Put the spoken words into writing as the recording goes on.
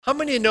How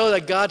many of you know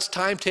that God's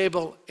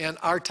timetable and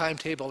our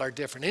timetable are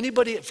different?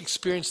 Anybody have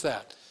experienced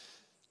that?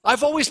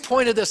 I've always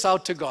pointed this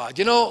out to God.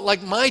 You know,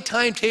 like my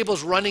timetable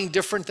is running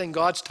different than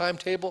God's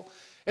timetable.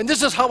 And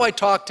this is how I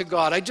talk to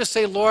God. I just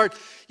say, Lord,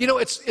 you know,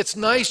 it's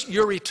nice,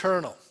 you're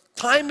eternal.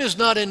 Time is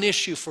not an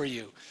issue for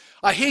you.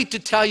 I hate to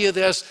tell you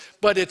this,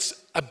 but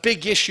it's a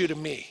big issue to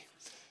me.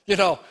 You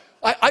know,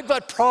 I've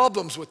got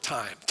problems with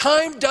time.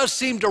 Time does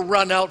seem to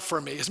run out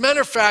for me. As a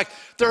matter of fact,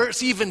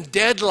 there's even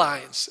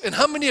deadlines. And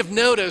how many have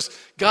noticed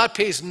God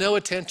pays no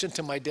attention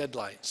to my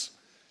deadlines?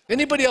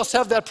 Anybody else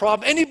have that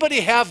problem? Anybody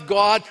have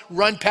God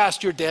run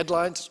past your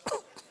deadlines?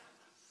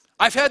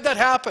 I've had that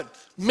happen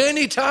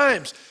many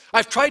times.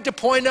 I've tried to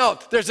point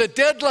out, there's a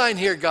deadline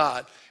here,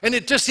 God. And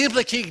it just seems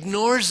like he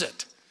ignores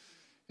it.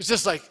 It's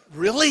just like,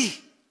 really?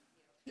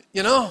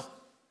 You know?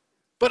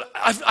 But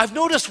I've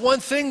noticed one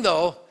thing,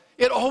 though.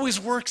 It always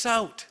works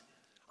out.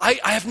 I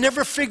have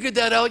never figured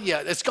that out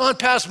yet. It's gone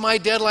past my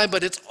deadline,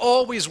 but it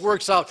always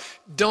works out.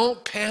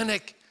 Don't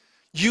panic.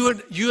 You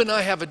and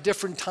I have a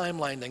different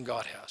timeline than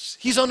God has.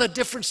 He's on a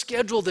different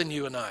schedule than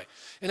you and I.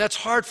 And that's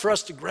hard for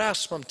us to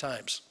grasp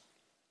sometimes.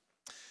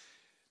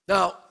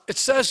 Now, it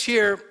says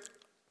here,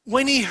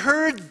 when he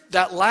heard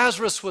that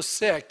Lazarus was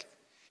sick,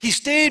 he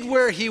stayed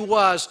where he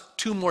was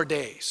 2 more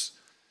days.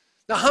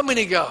 Now, how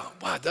many go,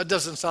 wow, that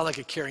doesn't sound like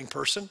a caring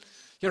person?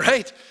 You're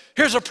right.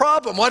 Here's a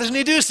problem. Why doesn't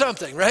he do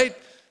something, right?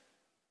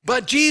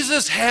 But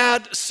Jesus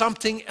had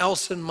something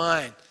else in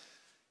mind.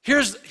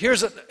 Here's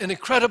an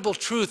incredible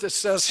truth it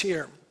says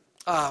here.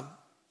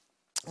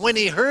 When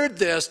he heard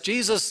this,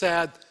 Jesus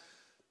said,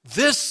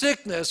 this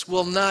sickness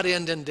will not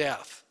end in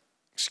death.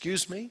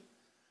 Excuse me?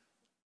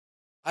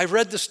 I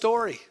read the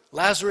story.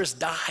 Lazarus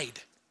died.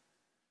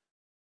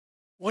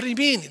 What do you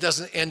mean it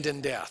doesn't end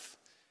in death?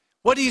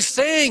 What he's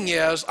saying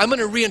is, I'm going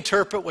to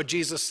reinterpret what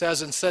Jesus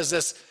says and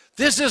says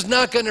this is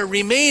not going to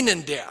remain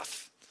in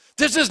death.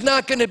 This is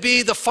not going to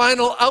be the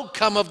final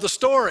outcome of the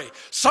story.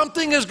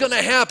 Something is going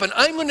to happen.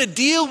 I'm going to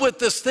deal with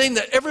this thing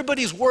that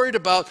everybody's worried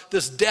about,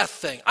 this death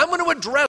thing. I'm going to address